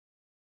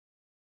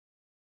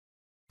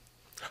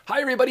Hi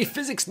everybody,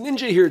 Physics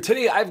Ninja here.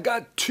 Today I've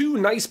got two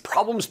nice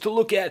problems to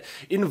look at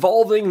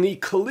involving the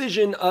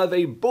collision of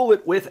a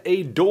bullet with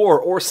a door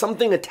or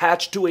something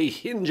attached to a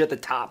hinge at the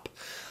top.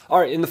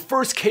 Alright, in the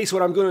first case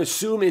what I'm going to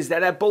assume is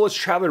that bullet's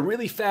traveling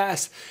really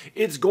fast.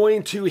 It's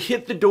going to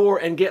hit the door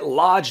and get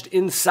lodged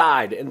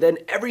inside, and then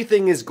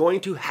everything is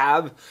going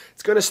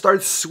to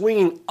start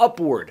swinging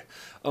upward.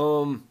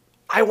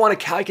 I want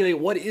to calculate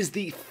what is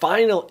the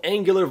final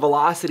angular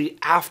velocity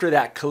after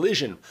that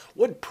collision.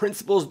 What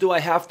principles do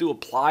I have to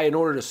apply in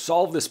order to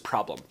solve this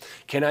problem?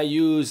 Can I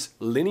use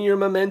linear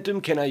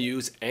momentum? Can I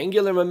use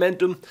angular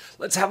momentum?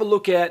 Let's have a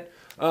look at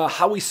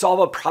how we solve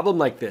a problem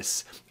like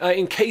this.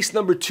 In case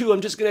number 2, I'm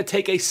just going to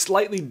take a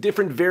slightly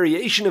different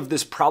variation of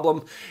this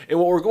problem, and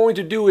what we're going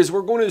to do is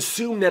we're going to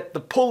assume that the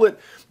bullet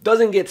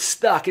doesn't get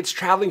stuck. It's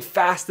traveling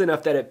fast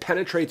enough that it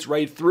penetrates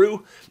right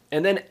through,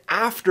 and then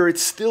after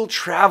it's still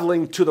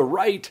traveling to the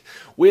right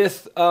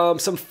with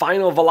some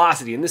final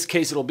velocity. In this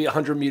case it'll be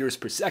 100 meters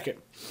per second.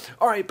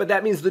 Alright, but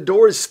that means the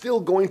door is still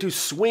going to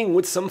swing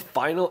with some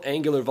final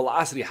angular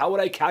velocity. How would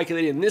I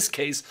calculate it in this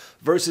case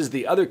versus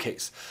the other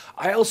case?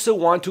 I also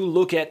want to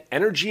look at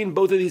energy in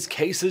both of these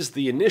cases,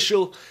 the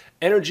initial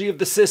energy of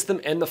the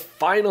system and the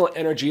final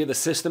energy of the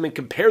system, and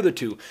compare the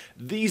two.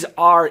 These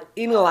are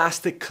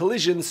inelastic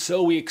collisions,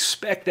 so we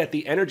expect that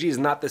the energy is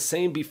not the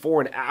same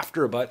before and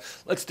after, but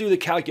let's do the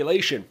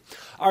calculation.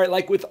 Alright,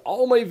 like with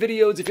all my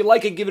videos, if you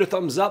like it, give it a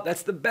thumbs up.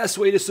 That's the best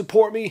way to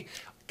support me.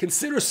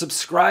 Consider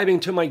subscribing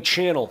to my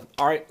channel.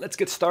 Alright, let's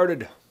get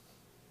started.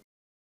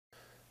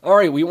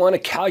 Alright, we want to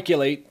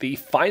calculate the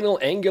final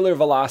angular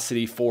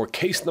velocity for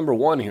case number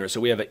 1 here. So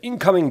we have an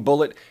incoming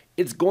bullet.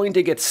 It's going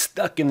to get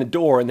stuck in the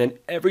door, and then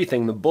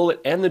everything, the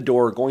bullet and the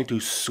door, are going to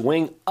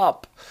swing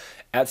up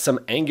at some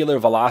angular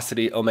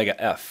velocity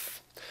omega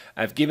f.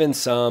 I've given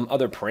some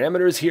other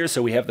parameters here.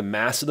 So we have the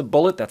mass of the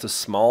bullet. That's a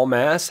small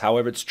mass.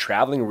 However, it's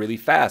traveling really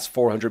fast,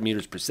 400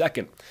 meters per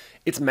second.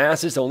 Its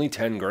mass is only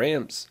 10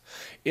 grams.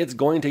 It's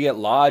going to get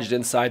lodged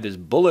inside this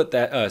bullet,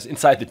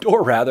 inside the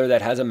door rather,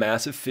 that has a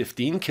mass of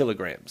 15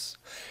 kilograms.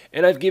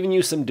 And I've given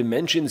you some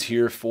dimensions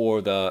here for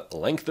the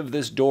length of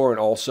this door and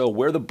also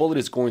where the bullet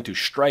is going to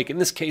strike. In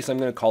this case, I'm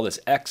going to call this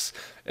X,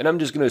 and I'm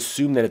just going to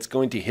assume that it's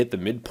going to hit the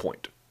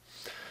midpoint.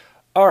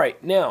 All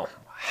right, now,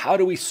 how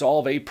do we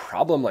solve a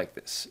problem like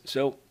this?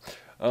 So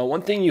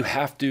one thing you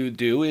have to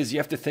do is you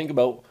have to think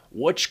about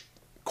which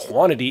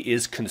quantity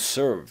is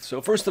conserved. So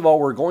first of all,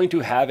 we're going to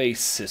have a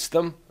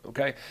system,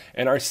 okay?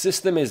 And our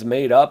system is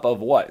made up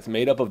of what? It's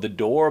made up of the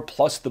door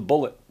plus the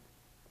bullet.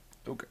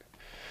 Okay.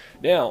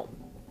 Now,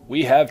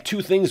 we have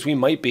two things we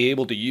might be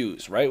able to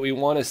use, right? We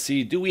want to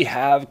see, do we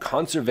have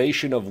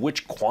conservation of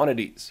which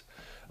quantities?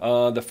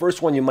 The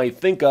first one you might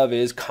think of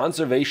is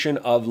conservation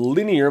of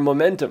linear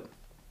momentum.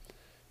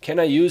 Can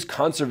I use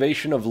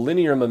conservation of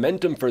linear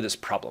momentum for this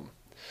problem?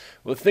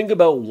 Well, think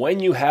about when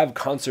you have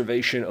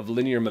conservation of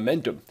linear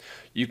momentum.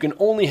 You can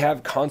only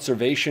have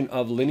conservation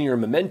of linear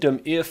momentum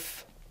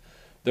if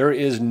there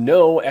is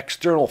no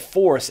external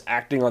force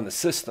acting on the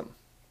system.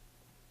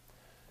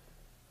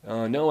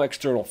 No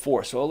external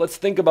force. Well, let's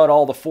think about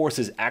all the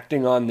forces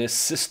acting on this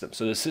system.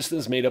 So the system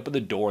is made up of the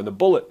door and the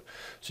bullet.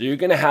 So you're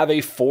going to have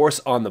a force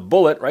on the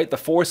bullet, right? The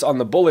force on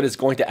the bullet is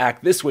going to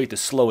act this way to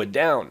slow it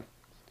down.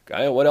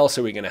 Okay, what else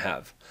are we going to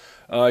have?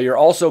 You're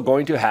also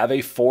going to have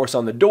a force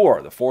on the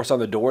door. The force on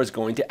the door is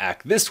going to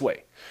act this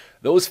way.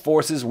 Those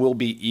forces will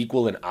be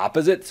equal and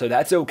opposite, so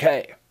that's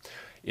okay.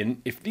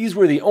 If these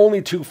were the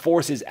only two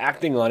forces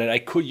acting on it, I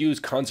could use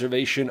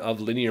conservation of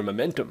linear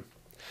momentum.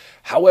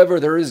 However,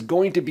 there is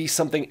going to be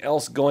something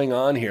else going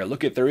on here.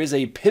 Look, there is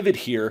a pivot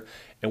here,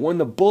 and when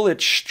the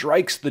bullet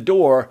strikes the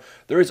door,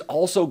 there is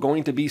also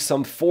going to be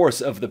some force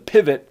of the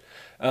pivot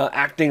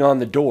acting on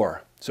the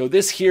door. So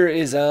this here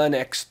is an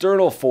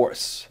external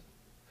force.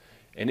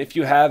 And if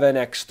you have an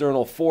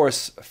external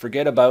force,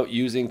 forget about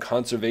using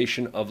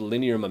conservation of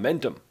linear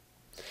momentum.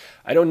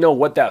 I don't know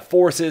what that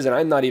force is, and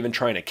I'm not even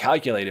trying to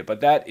calculate it,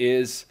 but that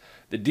is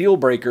the deal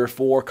breaker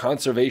for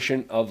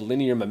conservation of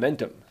linear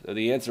momentum. So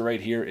the answer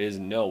right here is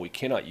no, we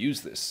cannot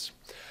use this.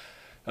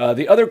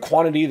 The other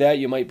quantity that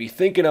you might be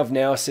thinking of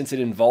now, since it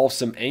involves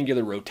some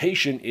angular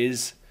rotation,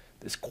 is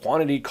this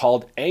quantity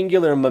called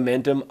angular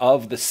momentum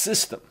of the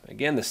system.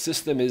 Again, the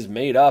system is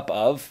made up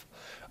of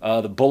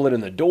the bullet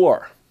and the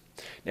door.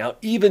 Now,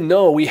 even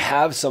though we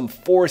have some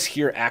force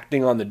here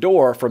acting on the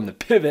door from the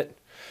pivot,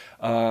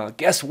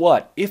 guess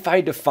what? If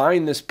I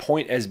define this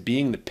point as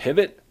being the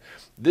pivot,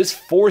 this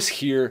force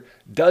here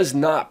does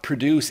not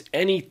produce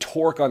any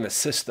torque on the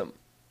system,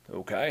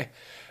 okay?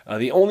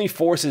 The only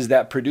forces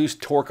that produce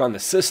torque on the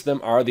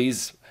system are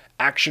these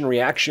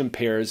action-reaction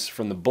pairs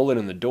from the bullet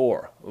and the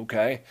door,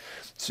 okay?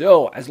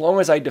 So, as long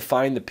as I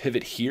define the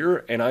pivot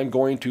here, and I'm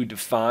going to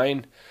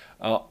define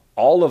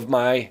all of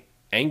my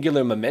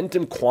angular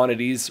momentum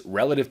quantities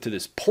relative to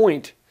this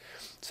point,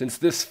 since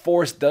this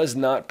force does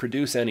not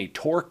produce any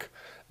torque,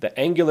 the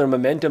angular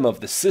momentum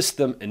of the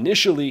system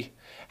initially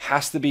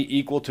has to be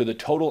equal to the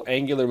total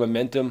angular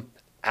momentum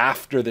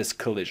after this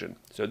collision.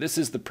 So this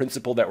is the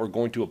principle that we're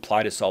going to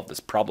apply to solve this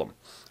problem.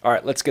 All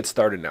right, let's get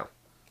started now.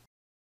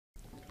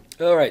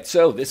 All right,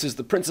 so this is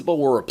the principle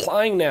we're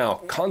applying now.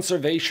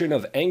 Conservation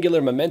of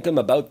angular momentum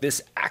about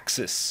this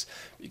axis,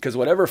 because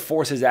whatever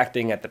force is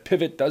acting at the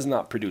pivot does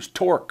not produce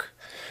torque.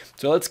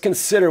 So let's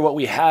consider what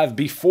we have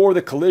before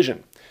the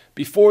collision.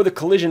 Before the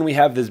collision, we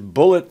have this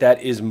bullet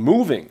that is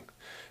moving.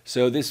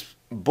 So this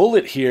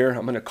bullet here,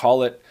 I'm going to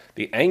call it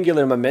the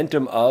angular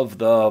momentum of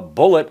the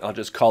bullet. I'll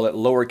just call it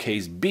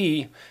lowercase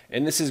b,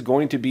 and this is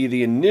going to be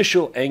the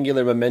initial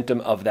angular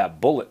momentum of that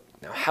bullet.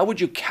 Now, how would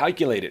you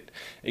calculate it?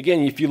 Again,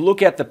 if you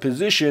look at the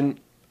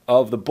position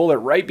of the bullet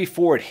right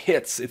before it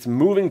hits, it's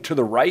moving to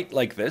the right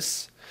like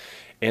this,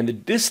 and the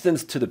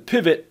distance to the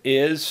pivot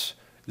is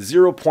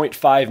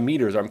 0.5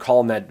 meters. I'm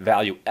calling that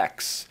value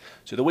x.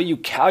 So the way you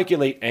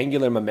calculate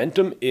angular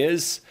momentum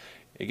is,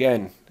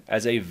 again,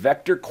 as a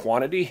vector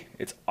quantity,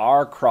 it's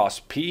r cross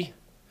p,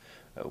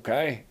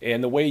 okay?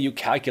 And the way you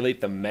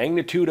calculate the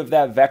magnitude of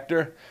that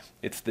vector,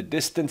 it's the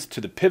distance to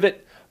the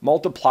pivot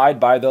multiplied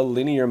by the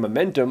linear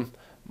momentum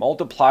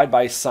multiplied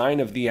by sine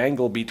of the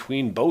angle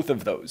between both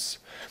of those.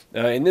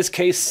 In this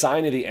case,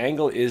 sine of the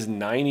angle is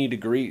 90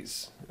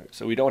 degrees.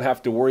 So we don't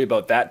have to worry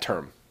about that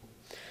term.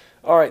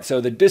 All right, so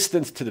the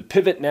distance to the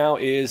pivot now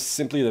is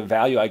simply the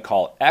value I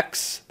call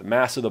x. The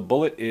mass of the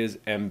bullet is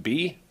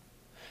mb.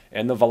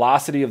 And the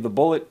velocity of the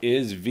bullet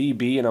is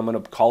vb, and I'm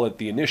going to call it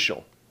the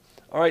initial.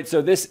 All right,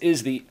 so this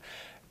is the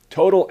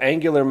total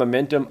angular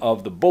momentum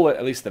of the bullet,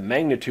 at least the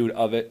magnitude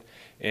of it.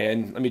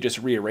 And let me just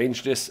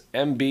rearrange this.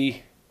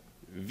 mb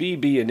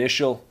VB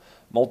initial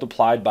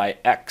multiplied by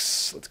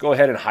X. Let's go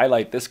ahead and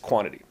highlight this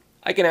quantity.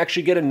 I can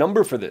actually get a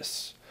number for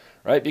this,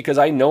 right? Because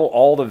I know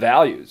all the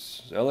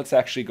values. So let's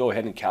actually go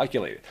ahead and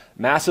calculate it.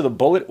 Mass of the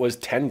bullet was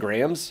 10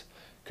 grams.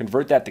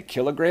 Convert that to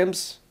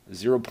kilograms,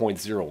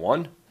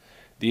 0.01.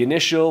 The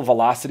initial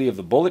velocity of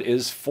the bullet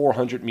is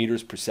 400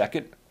 meters per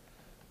second,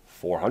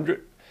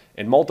 400.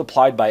 And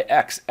multiplied by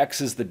X. X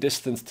is the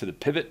distance to the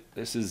pivot.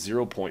 This is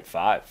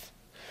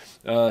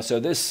 0.5. So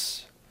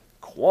this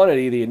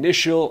quantity, the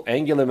initial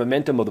angular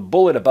momentum of the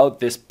bullet about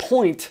this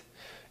point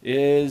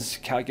is,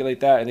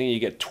 calculate that, I think you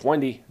get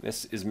 20.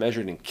 This is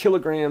measured in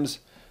kilograms,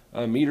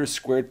 meters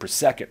squared per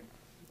second.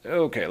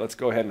 Okay, let's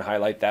go ahead and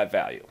highlight that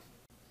value.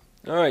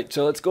 All right,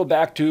 so let's go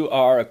back to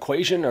our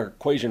equation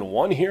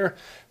 1 here.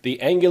 The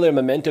angular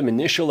momentum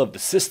initial of the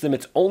system,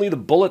 it's only the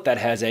bullet that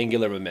has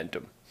angular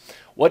momentum.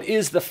 What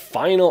is the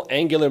final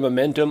angular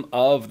momentum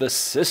of the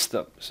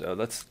system? So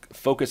let's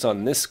focus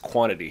on this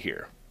quantity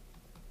here.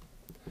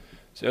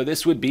 So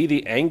this would be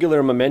the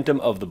angular momentum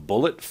of the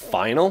bullet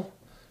final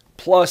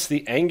plus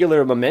the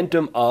angular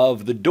momentum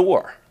of the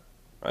door,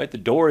 right? The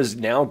door is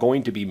now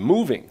going to be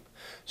moving.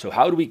 So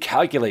how do we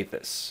calculate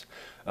this?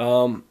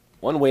 One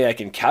way I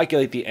can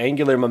calculate the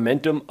angular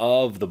momentum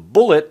of the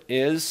bullet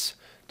is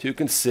to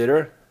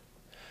consider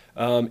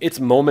its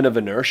moment of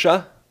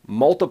inertia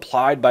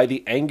multiplied by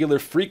the angular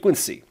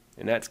frequency.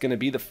 And that's going to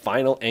be the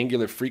final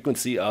angular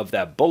frequency of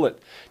that bullet.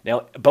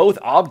 Now, both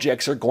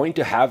objects are going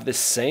to have the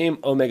same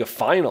omega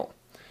final.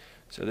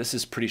 So this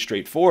is pretty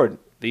straightforward.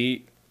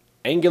 The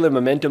angular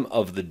momentum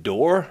of the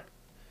door,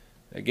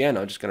 again,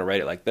 I'm just going to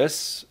write it like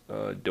this,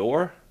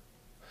 door,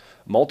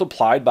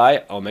 multiplied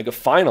by omega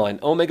final.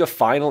 And omega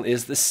final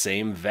is the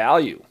same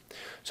value.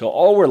 So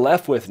all we're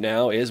left with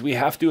now is we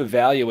have to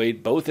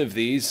evaluate both of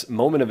these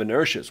moment of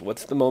inertias.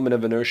 What's the moment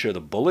of inertia of the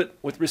bullet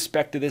with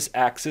respect to this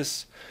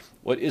axis?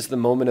 What is the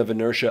moment of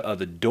inertia of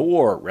the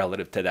door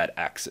relative to that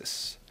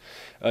axis?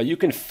 You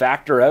can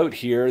factor out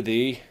here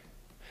the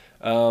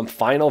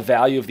final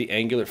value of the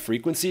angular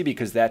frequency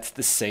because that's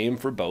the same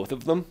for both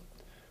of them.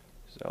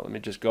 So let me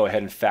just go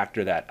ahead and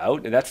factor that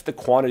out. And that's the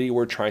quantity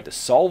we're trying to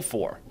solve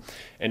for.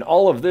 And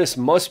all of this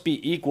must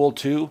be equal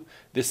to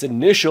this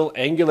initial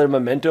angular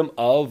momentum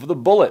of the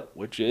bullet,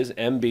 which is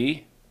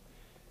mb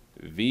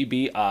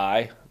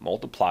vbi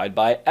multiplied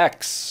by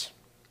x.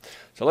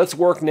 So let's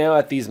work now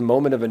at these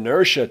moment of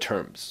inertia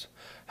terms.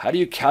 How do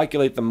you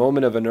calculate the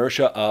moment of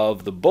inertia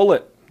of the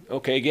bullet?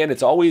 Okay, again,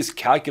 it's always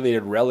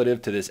calculated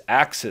relative to this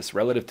axis,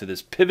 relative to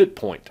this pivot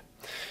point.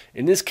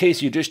 In this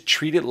case, you just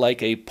treat it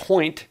like a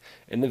point,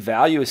 and the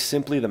value is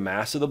simply the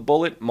mass of the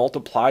bullet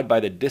multiplied by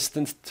the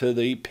distance to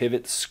the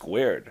pivot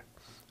squared.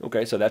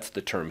 Okay, so that's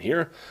the term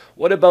here.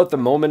 What about the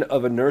moment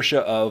of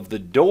inertia of the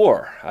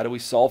door? How do we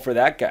solve for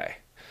that guy?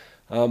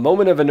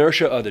 Moment of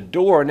inertia of the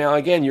door. Now,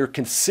 again, you're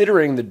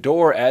considering the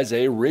door as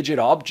a rigid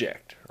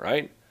object,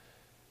 right?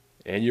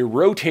 And you're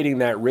rotating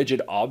that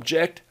rigid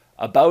object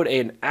about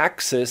an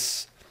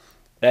axis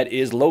that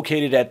is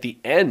located at the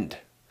end.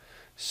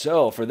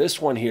 So for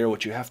this one here,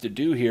 what you have to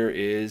do here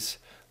is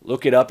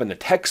look it up in the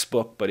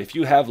textbook, but if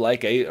you have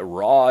like a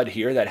rod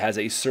here that has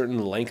a certain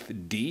length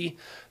d,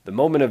 the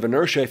moment of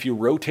inertia, if you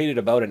rotate it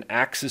about an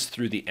axis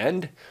through the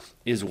end,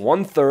 is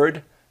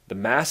 1/3 the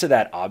mass of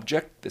that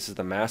object, this is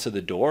the mass of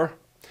the door,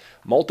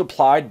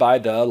 multiplied by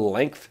the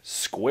length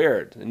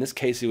squared. In this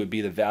case, it would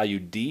be the value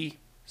d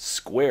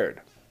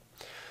squared.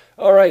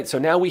 All right, so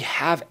now we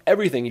have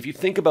everything. If you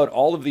think about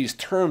all of these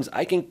terms,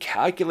 I can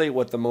calculate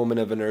what the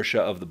moment of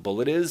inertia of the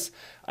bullet is.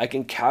 I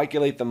can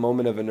calculate the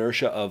moment of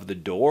inertia of the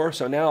door.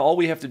 So now all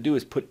we have to do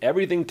is put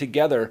everything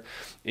together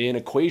in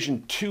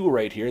equation 2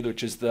 right here,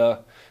 which is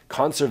the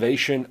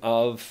conservation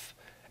of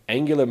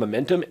angular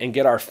momentum, and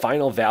get our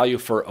final value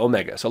for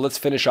omega. So let's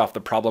finish off the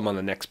problem on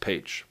the next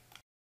page.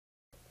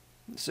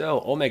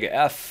 So omega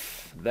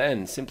F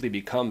then simply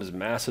becomes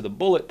mass of the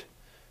bullet,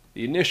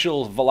 the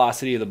initial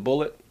velocity of the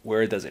bullet,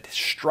 where does it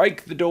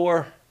strike the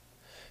door,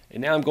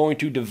 and now I'm going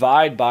to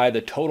divide by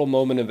the total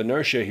moment of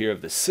inertia here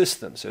of the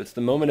system. So it's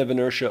the moment of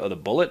inertia of the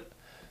bullet,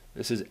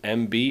 this is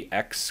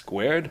mbx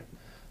squared,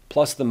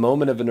 plus the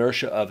moment of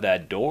inertia of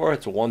that door,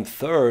 it's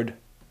 1/3,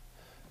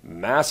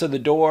 mass of the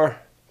door,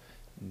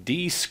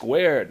 d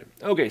squared.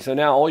 Okay, so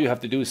now all you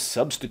have to do is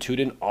substitute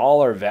in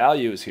all our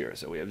values here.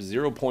 So we have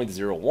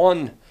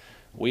 0.01,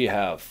 we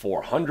have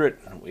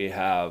 400, we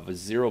have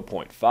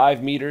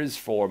 0.5 meters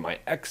for my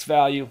x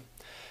value.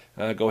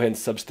 Go ahead and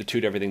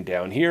substitute everything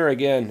down here.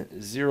 Again,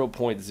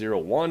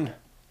 0.01.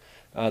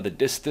 The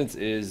distance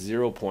is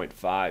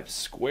 0.5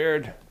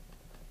 squared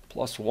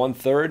plus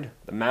 1/3.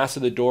 The mass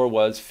of the door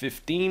was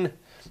 15.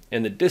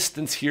 And the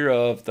distance here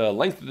of the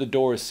length of the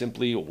door is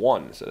simply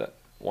 1. So that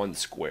 1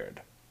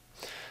 squared.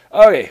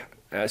 Okay,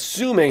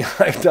 assuming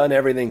I've done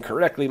everything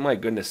correctly, my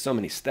goodness, so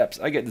many steps.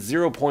 I get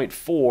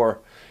 0.4,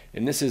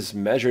 and this is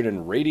measured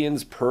in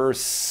radians per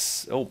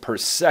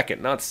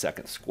second, not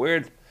seconds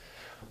squared.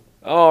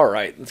 All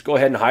right, let's go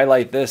ahead and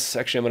highlight this.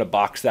 Actually, I'm going to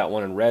box that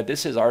one in red.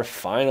 This is our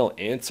final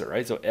answer,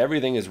 right? So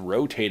everything is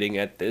rotating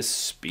at this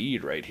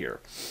speed right here.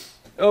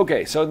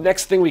 Okay, so the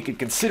next thing we could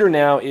consider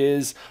now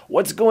is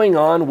what's going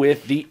on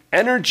with the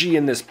energy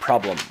in this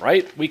problem,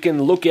 right? We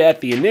can look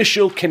at the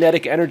initial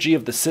kinetic energy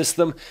of the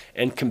system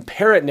and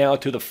compare it now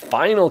to the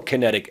final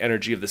kinetic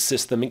energy of the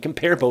system and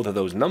compare both of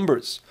those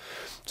numbers.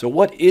 So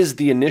what is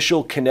the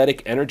initial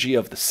kinetic energy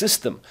of the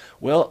system?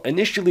 Well,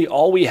 initially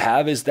all we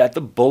have is that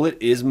the bullet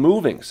is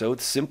moving. So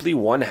it's simply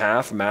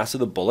 1/2 mass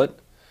of the bullet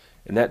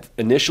and that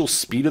initial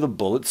speed of the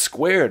bullet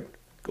squared.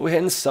 Go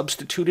ahead and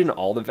substitute in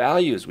all the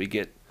values. We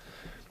get,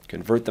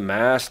 convert the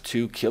mass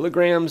to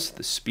kilograms.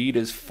 The speed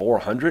is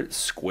 400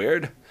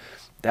 squared.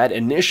 That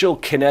initial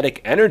kinetic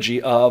energy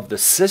of the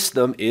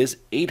system is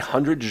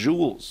 800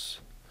 joules.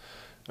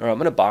 All right, I'm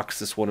going to box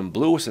this one in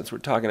blue since we're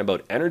talking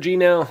about energy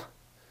now.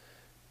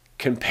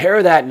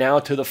 Compare that now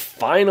to the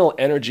final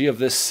energy of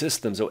this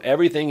system. So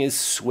everything is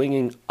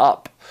swinging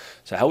up.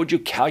 So how would you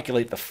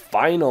calculate the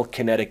final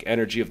kinetic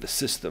energy of the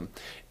system?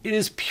 It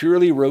is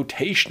purely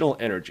rotational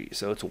energy.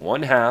 So it's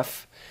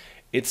 1/2.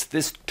 It's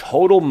this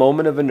total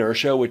moment of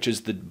inertia, which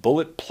is the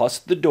bullet plus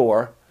the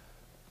door.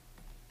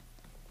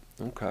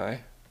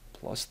 Okay,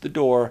 plus the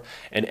door.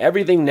 And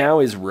everything now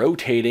is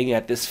rotating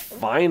at this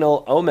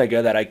final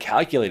omega that I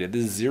calculated,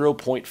 this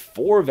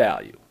 0.4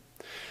 value.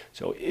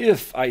 So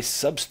if I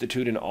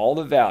substitute in all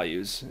the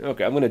values,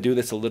 okay, I'm going to do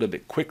this a little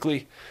bit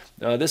quickly.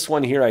 This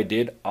one here I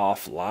did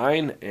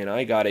offline, and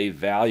I got a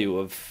value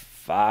of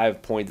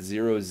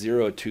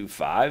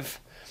 5.0025.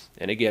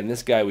 And again,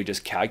 this guy we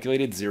just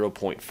calculated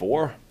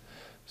 0.4.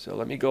 So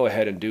let me go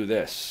ahead and do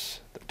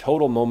this. The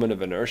total moment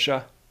of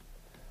inertia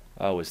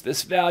was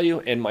this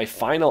value, and my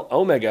final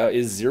omega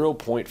is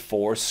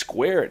 0.4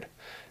 squared.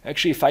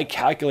 Actually, if I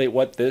calculate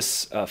what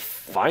this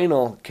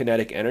final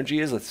kinetic energy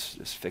is, let's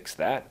just fix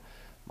that.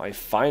 My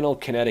final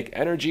kinetic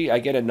energy, I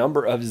get a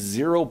number of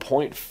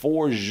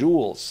 0.4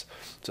 joules.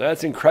 So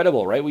that's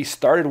incredible, right? We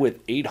started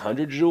with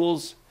 800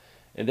 joules,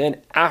 and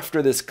then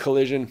after this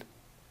collision,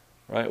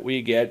 right,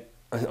 we get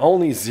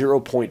only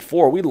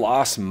 0.4. We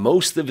lost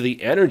most of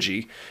the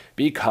energy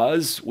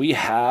because we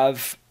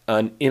have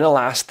an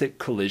inelastic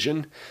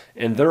collision,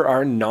 and there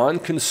are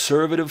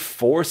non-conservative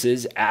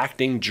forces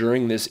acting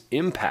during this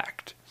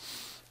impact.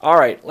 All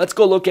right, let's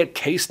go look at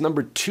case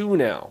number 2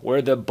 now,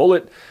 where the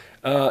bullet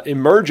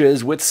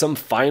emerges with some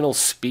final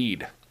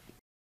speed.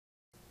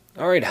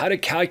 All right, how to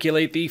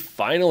calculate the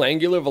final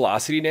angular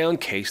velocity now in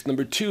case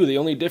number 2. The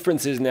only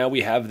difference is now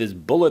we have this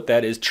bullet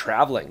that is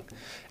traveling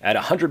at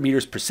 100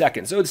 meters per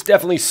second. So it's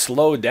definitely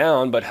slowed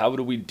down, but how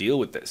do we deal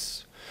with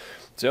this?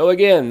 So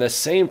again, the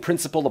same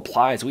principle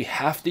applies. We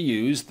have to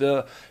use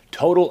the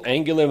total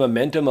angular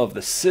momentum of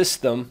the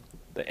system.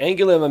 The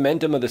angular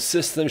momentum of the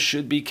system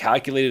should be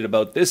calculated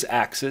about this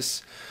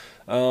axis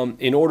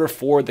in order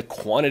for the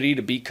quantity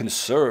to be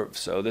conserved.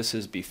 So this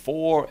is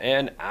before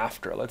and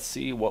after. Let's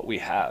see what we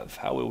have.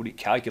 How would we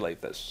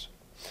calculate this?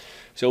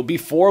 So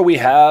before we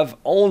have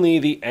only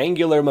the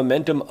angular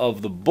momentum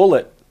of the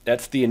bullet.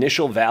 That's the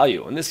initial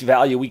value. And this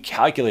value we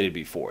calculated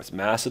before. It's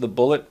mass of the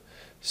bullet,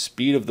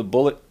 speed of the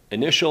bullet,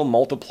 initial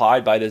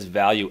multiplied by this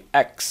value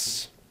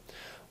x.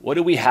 What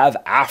do we have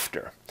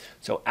after?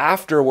 So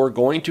after, we're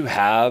going to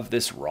have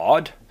this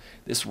rod.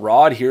 This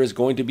rod here is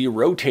going to be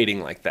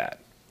rotating like that.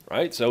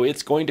 Right? So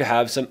it's going to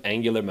have some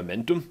angular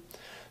momentum.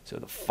 So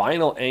the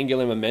final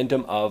angular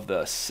momentum of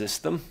the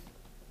system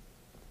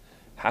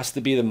has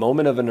to be the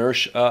moment of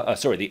inertia,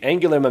 the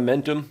angular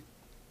momentum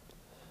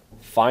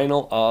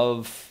final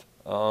of,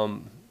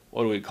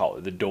 what do we call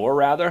it? The door,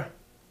 rather.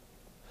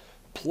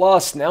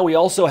 Plus, now we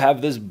also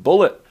have this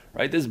bullet,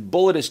 right? This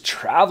bullet is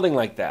traveling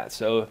like that.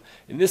 So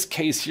in this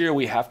case here,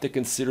 we have to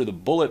consider the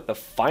bullet, the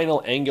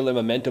final angular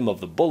momentum of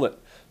the bullet.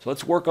 So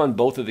let's work on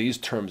both of these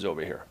terms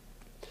over here.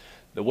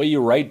 The way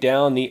you write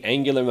down the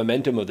angular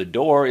momentum of the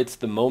door, it's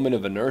the moment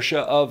of inertia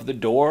of the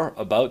door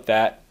about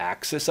that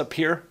axis up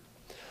here,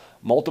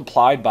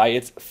 multiplied by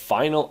its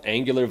final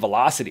angular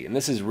velocity. And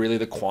this is really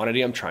the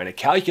quantity I'm trying to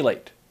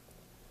calculate.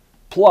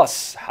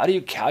 Plus, how do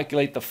you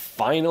calculate the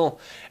final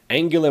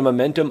angular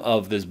momentum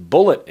of this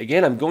bullet?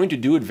 Again, I'm going to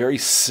do it very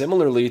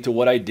similarly to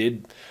what I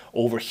did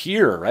over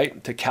here,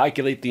 right? To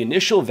calculate the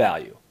initial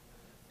value.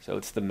 So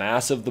it's the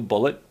mass of the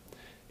bullet.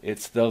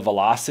 It's the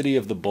velocity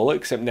of the bullet,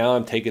 except now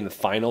I'm taking the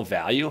final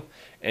value.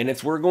 And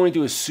we're going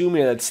to assume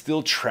that it's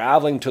still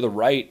traveling to the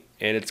right,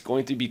 and it's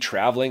going to be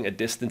traveling a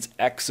distance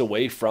x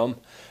away from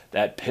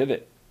that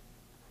pivot.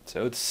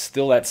 So it's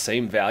still that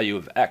same value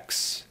of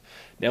x.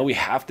 Now we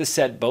have to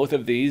set both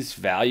of these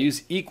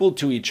values equal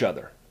to each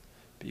other,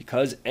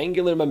 because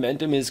angular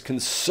momentum is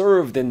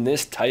conserved in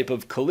this type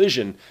of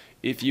collision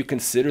if you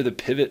consider the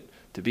pivot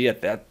to be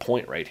at that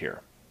point right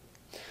here.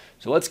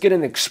 So let's get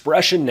an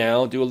expression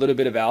now, do a little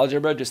bit of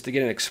algebra just to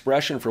get an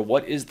expression for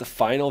what is the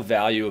final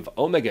value of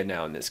omega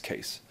now in this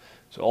case.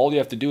 So all you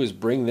have to do is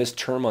bring this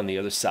term on the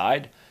other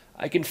side.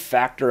 I can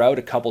factor out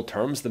a couple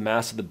terms. The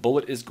mass of the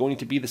bullet is going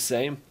to be the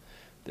same.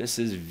 This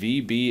is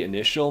VB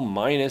initial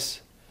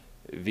minus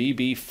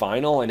VB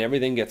final, and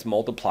everything gets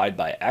multiplied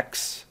by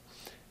x.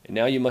 And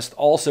now you must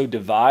also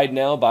divide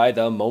now by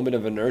the moment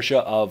of inertia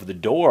of the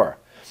door.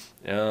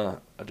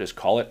 I'll just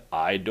call it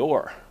I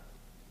door.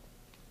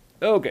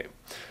 Okay,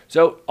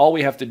 so all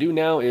we have to do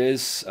now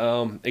is,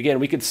 again,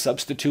 we could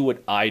substitute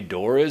what I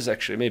door is.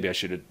 Actually, maybe I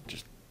should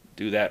just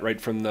do that right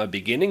from the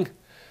beginning.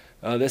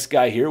 This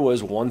guy here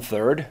was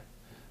 1/3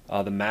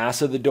 the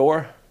mass of the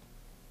door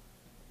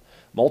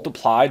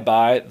multiplied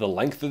by the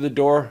length of the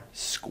door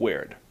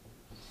squared.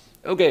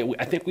 Okay,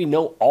 I think we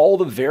know all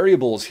the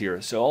variables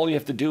here, so all you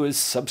have to do is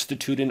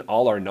substitute in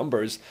all our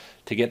numbers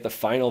to get the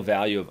final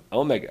value of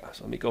omega.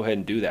 So let me go ahead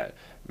and do that.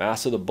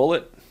 Mass of the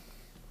bullet,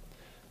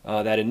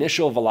 that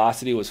initial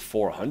velocity was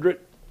 400,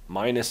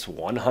 minus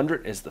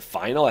 100 is the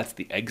final, that's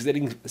the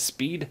exiting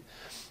speed.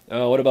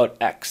 What about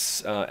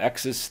x?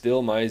 X is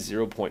still my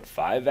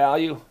 0.5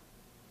 value,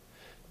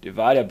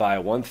 divided by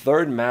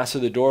 1/3, mass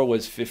of the door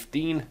was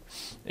 15,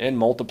 and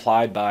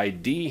multiplied by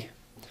d.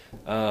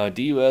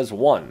 D was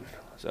 1.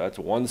 So that's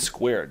 1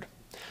 squared.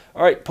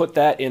 All right, put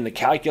that in the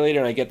calculator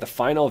and I get the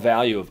final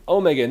value of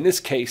omega. In this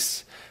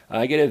case,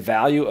 I get a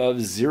value of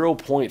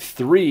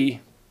 0.3,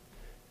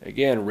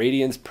 again,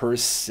 radians per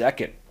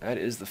second. That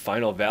is the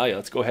final value.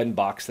 Let's go ahead and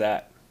box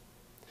that.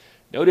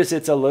 Notice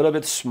it's a little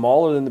bit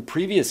smaller than the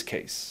previous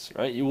case,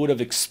 right? You would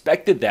have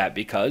expected that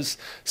because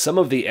some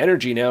of the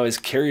energy now is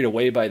carried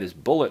away by this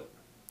bullet.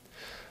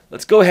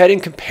 Let's go ahead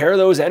and compare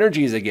those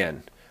energies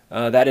again.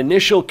 That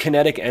initial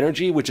kinetic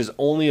energy, which is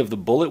only of the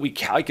bullet, we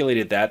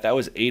calculated that. That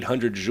was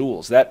 800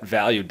 joules. That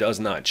value does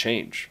not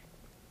change.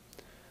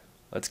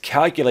 Let's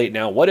calculate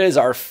now what is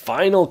our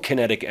final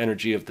kinetic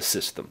energy of the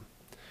system.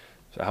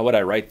 So how would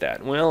I write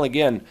that? Well,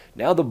 again,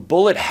 now the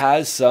bullet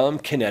has some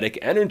kinetic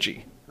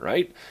energy,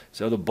 right?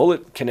 So the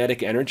bullet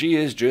kinetic energy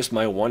is just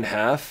my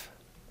 1/2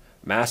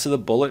 mass of the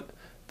bullet,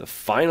 the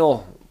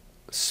final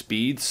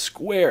speed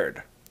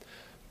squared.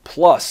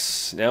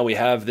 Plus, now we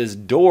have this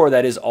door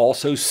that is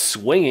also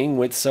swinging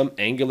with some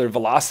angular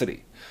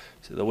velocity.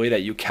 So the way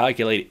that you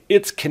calculate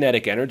its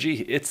kinetic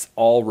energy, it's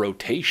all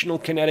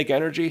rotational kinetic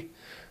energy.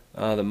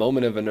 The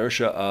moment of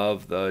inertia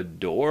of the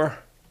door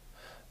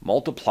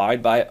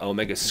multiplied by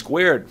omega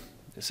squared.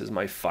 This is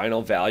my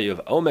final value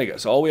of omega.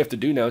 So all we have to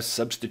do now is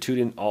substitute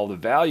in all the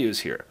values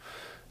here.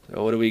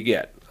 So what do we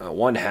get?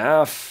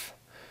 1/2,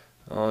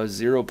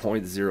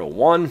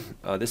 0.01.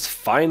 This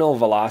final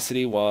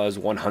velocity was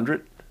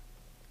 100.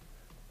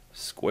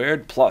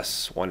 Squared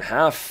plus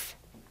 1/2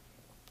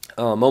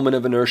 moment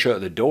of inertia of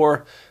the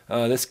door.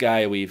 This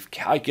guy we've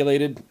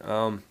calculated.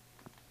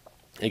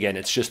 Again,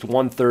 it's just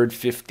 1/3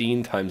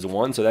 15 times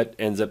 1, so that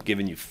ends up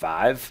giving you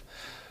 5.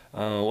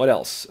 What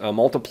else?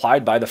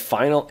 Multiplied by the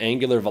final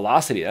angular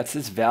velocity. That's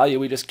this value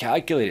we just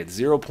calculated,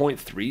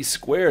 0.3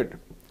 squared.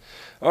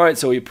 All right,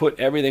 so we put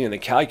everything in the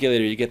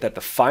calculator. You get that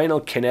the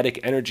final kinetic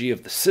energy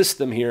of the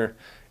system here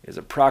is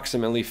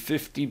approximately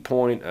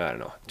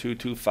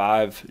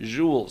 50.225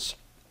 joules.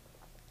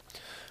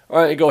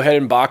 All right, go ahead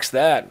and box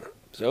that.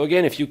 So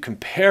again, if you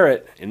compare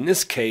it, in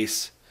this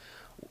case,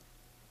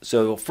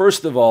 so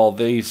first of all,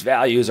 these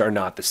values are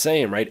not the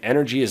same, right?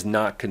 Energy is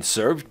not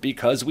conserved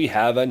because we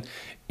have an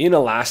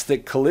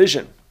inelastic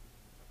collision.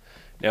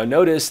 Now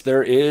notice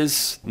there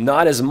is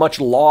not as much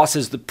loss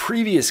as the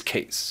previous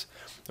case,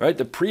 right?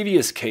 The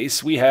previous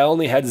case, we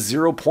only had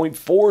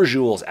 0.4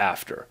 joules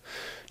after.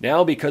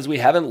 Now, because we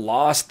haven't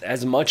lost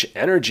as much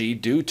energy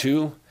due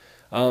to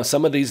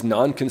some of these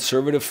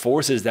non-conservative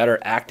forces that are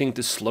acting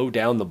to slow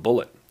down the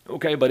bullet.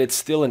 Okay, but it's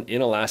still an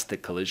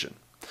inelastic collision.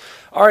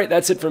 All right,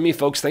 that's it for me,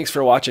 folks. Thanks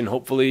for watching.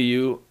 Hopefully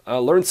you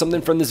learned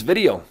something from this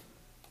video.